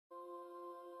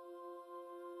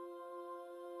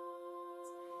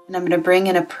And I'm going to bring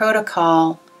in a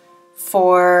protocol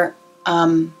for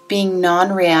being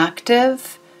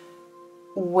non-reactive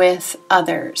with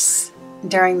others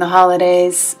during the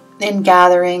holidays, in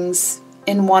gatherings,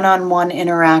 in one-on-one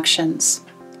interactions.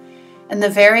 And the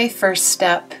very first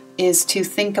step is to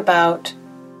think about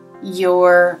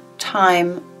your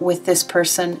time with this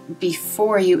person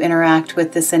before you interact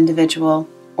with this individual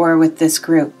or with this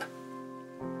group.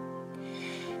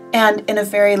 And in a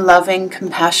very loving,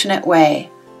 compassionate way,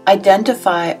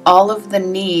 identify all of the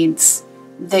needs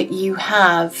that you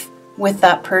have with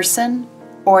that person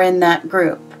or in that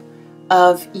group.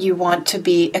 Of you want to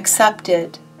be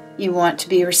accepted, you want to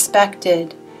be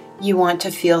respected, you want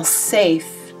to feel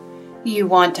safe, you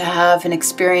want to have an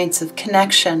experience of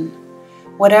connection.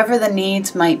 Whatever the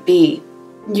needs might be,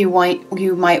 you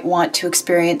might want to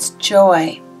experience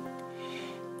joy.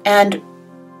 And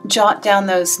jot down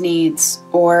those needs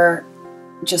or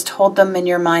just hold them in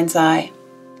your mind's eye.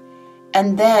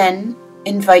 And then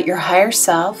invite your higher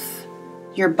self,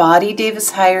 your body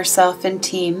Deva's higher self and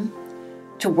team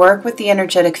to work with the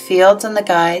energetic fields and the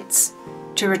guides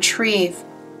to retrieve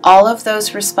all of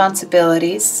those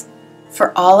responsibilities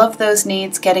for all of those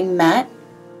needs getting met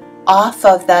off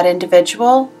of that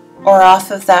individual or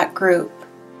off of that group.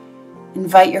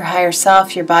 Invite your higher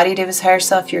self, your body Deva's higher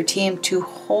self, your team to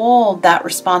hold that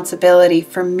responsibility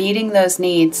for meeting those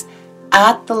needs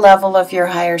at the level of your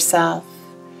higher self,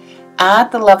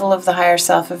 at the level of the higher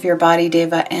self of your body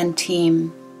Deva and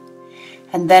team.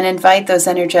 And then invite those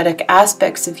energetic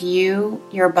aspects of you,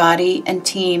 your body, and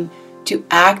team to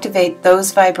activate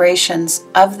those vibrations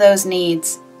of those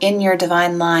needs in your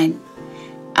divine line,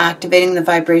 activating the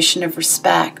vibration of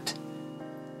respect,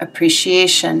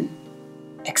 appreciation,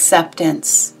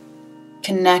 acceptance,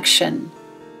 connection,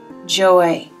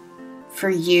 joy for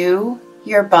you,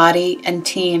 your body, and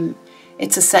team.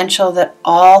 It's essential that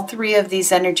all three of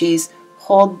these energies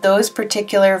hold those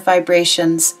particular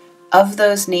vibrations of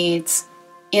those needs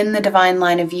in the divine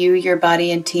line of you, your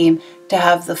body, and team to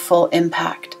have the full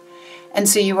impact. And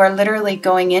so you are literally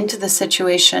going into the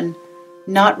situation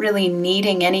not really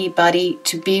needing anybody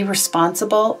to be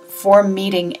responsible for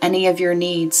meeting any of your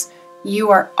needs. You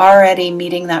are already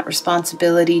meeting that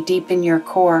responsibility deep in your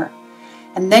core.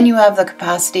 And then you have the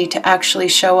capacity to actually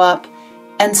show up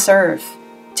and serve,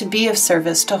 to be of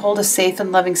service, to hold a safe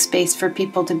and loving space for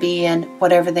people to be in,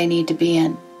 whatever they need to be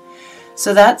in.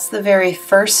 So that's the very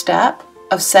first step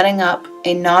of setting up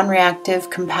a non-reactive,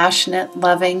 compassionate,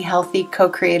 loving, healthy,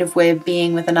 co-creative way of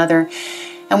being with another.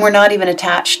 And we're not even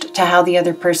attached to how the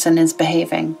other person is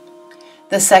behaving.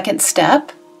 The second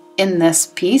step in this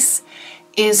piece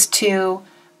is to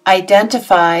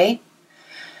identify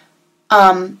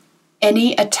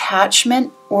any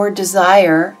attachment or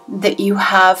desire that you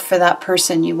have for that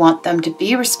person. You want them to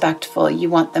be respectful, you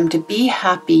want them to be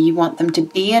happy, you want them to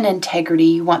be in integrity,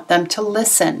 you want them to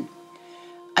listen.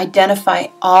 Identify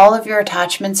all of your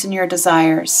attachments and your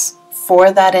desires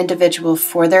for that individual,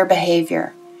 for their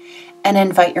behavior, and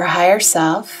invite your higher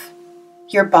self,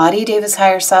 your body Deva's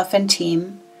higher self and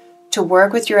team to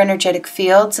work with your energetic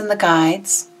fields and the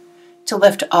guides to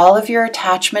lift all of your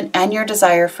attachment and your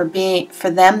desire for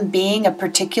them being a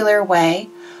particular way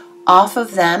off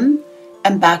of them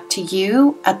and back to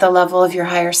you at the level of your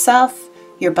higher self,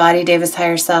 your body Deva's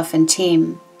higher self and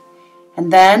team.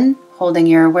 And then, holding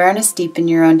your awareness deep in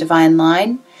your own divine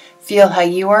line, feel how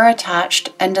you are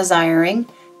attached and desiring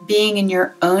being in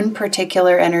your own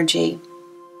particular energy.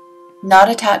 Not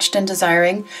attached and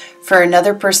desiring for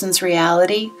another person's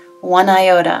reality, one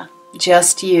iota,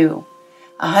 just you.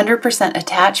 100%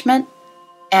 attachment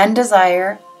and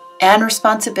desire and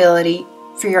responsibility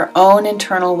for your own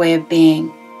internal way of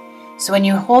being. So when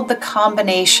you hold the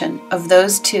combination of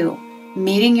those two,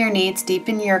 meeting your needs deep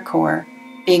in your core,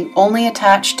 being only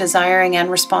attached, desiring, and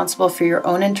responsible for your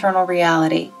own internal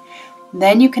reality,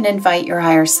 then you can invite your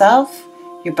higher self,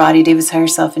 your body Deva's higher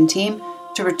self and team,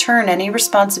 to return any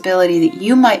responsibility that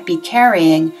you might be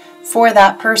carrying for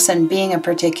that person being a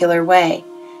particular way.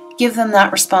 Give them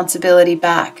that responsibility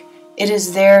back. It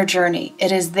is their journey.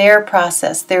 It is their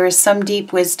process. There is some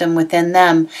deep wisdom within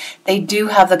them. They do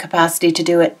have the capacity to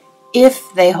do it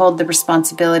if they hold the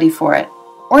responsibility for it,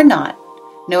 or not.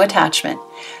 No attachment.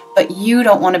 But you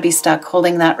don't want to be stuck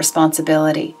holding that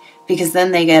responsibility, because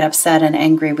then they get upset and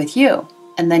angry with you,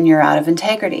 and then you're out of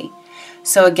integrity.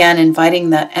 So again, inviting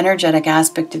the energetic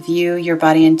aspect of you, your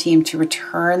body and team to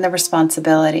return the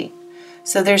responsibility.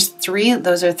 So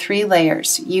those are three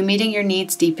layers. You meeting your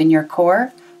needs deep in your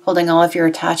core, holding all of your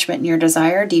attachment and your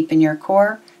desire deep in your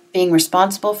core, being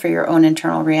responsible for your own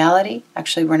internal reality.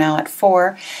 Actually, we're now at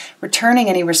 4. Returning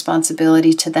any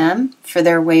responsibility to them for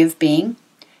their way of being.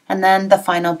 And then the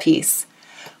final piece,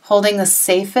 holding the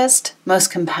safest,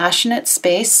 most compassionate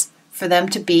space for them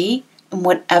to be in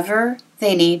whatever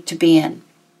they need to be in.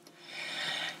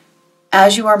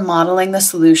 As you are modeling the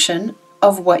solution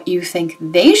of what you think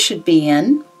they should be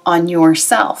in on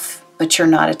yourself, but you're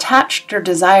not attached or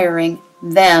desiring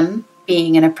them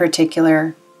being in a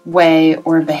particular way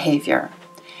or behavior.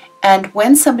 And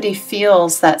when somebody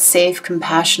feels that safe,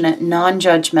 compassionate,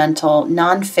 non-judgmental,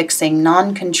 non-fixing,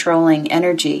 non-controlling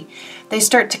energy, they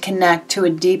start to connect to a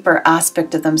deeper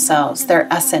aspect of themselves,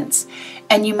 their essence.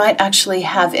 And you might actually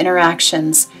have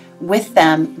interactions with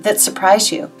them that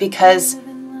surprise you because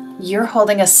you're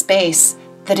holding a space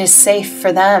that is safe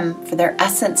for them, for their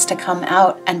essence to come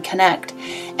out and connect.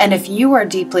 And if you are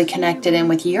deeply connected in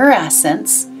with your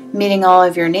essence, meeting all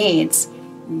of your needs,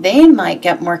 they might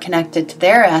get more connected to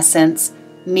their essence,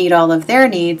 meet all of their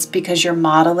needs because you're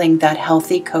modeling that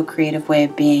healthy co-creative way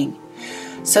of being.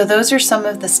 So those are some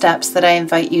of the steps that I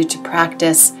invite you to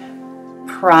practice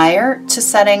prior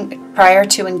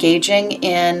to engaging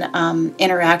in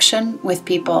interaction with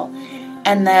people.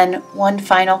 And then one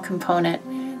final component,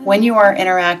 when you are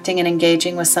interacting and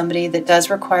engaging with somebody that does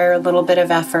require a little bit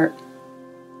of effort,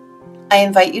 I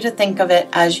invite you to think of it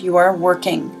as you are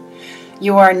working.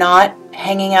 You are not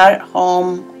hanging out at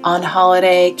home on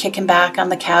holiday, kicking back on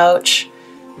the couch,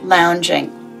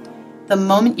 lounging. The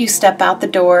moment you step out the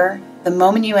door, the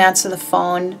moment you answer the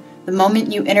phone, the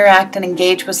moment you interact and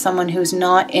engage with someone who's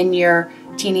not in your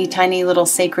teeny tiny little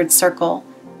sacred circle,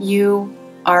 you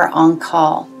are on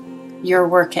call. You're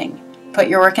working. Put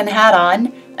your working hat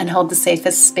on and hold the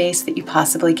safest space that you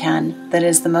possibly can, that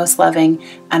is the most loving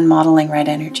and modeling right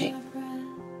energy.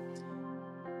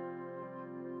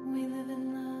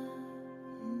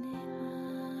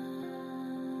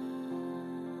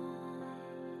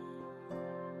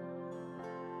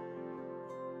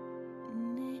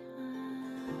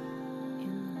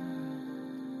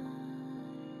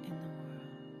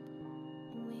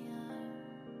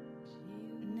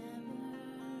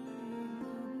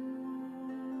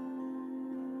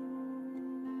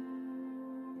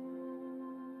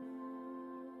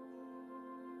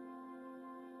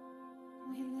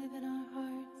 We live in our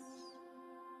hearts,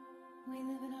 we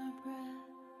live in our breath,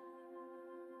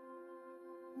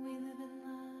 we live in love.